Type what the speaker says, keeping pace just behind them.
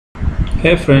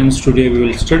Hey friends, today we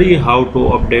will study how to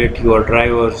update your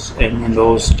drivers in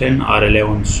Windows 10 or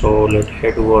 11. So let's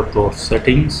head over to our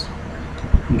settings,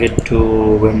 get to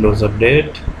Windows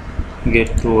Update,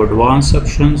 get to Advanced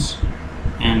Options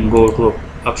and go to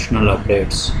Optional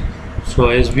Updates. So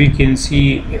as we can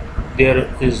see, there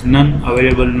is none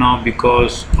available now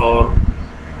because all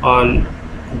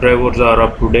drivers are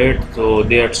up to date, so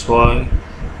that's why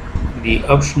the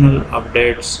optional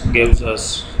updates gives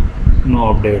us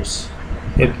no updates.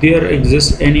 If there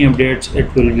exists any updates,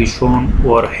 it will be shown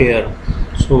over here.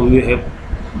 So we have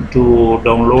to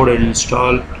download and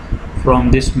install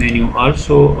from this menu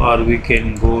also, or we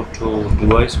can go to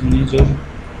device manager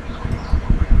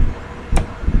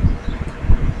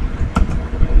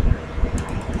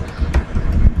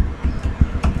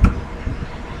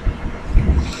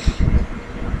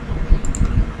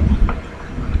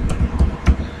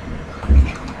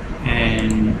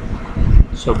and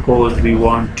suppose we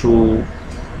want to,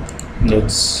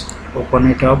 let's open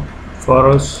it up for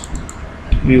us.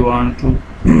 We want to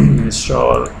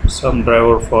install some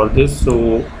driver for this,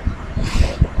 so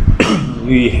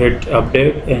we hit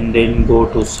update and then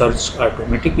go to search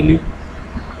automatically.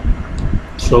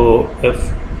 So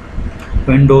if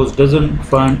Windows doesn't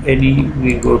find any,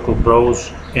 we go to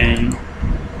browse and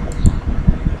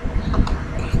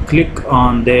click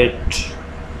on that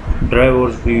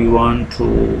drivers we want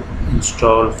to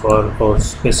install for our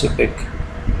specific.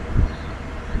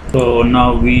 So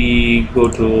now we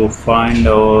go to find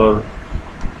our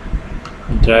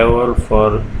driver.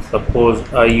 For suppose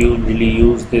I usually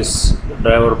use this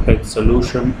driver pack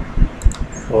solution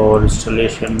for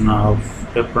installation of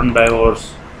different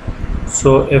drivers.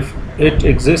 So if it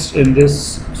exists in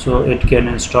this, so it can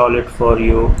install it for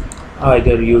you,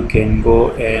 either you can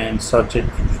go and search it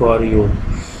for you.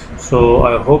 So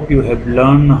I hope you have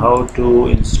learned how to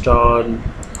install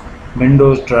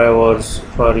Windows drivers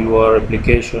for your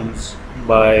applications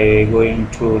by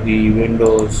going to the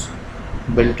Windows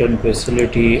built-in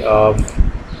facility of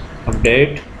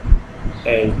update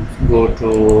and go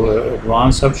to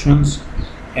advanced options,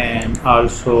 and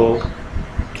also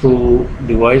through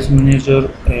device manager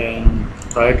and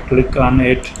right click on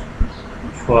it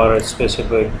for a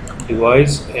specific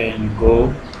device and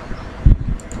go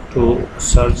to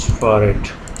search for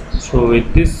it. So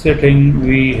with this setting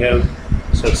we have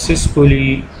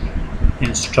successfully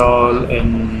install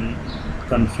and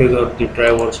configure the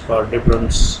drivers for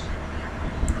different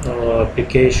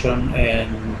application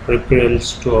and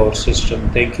peripherals to our system.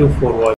 Thank you for watching.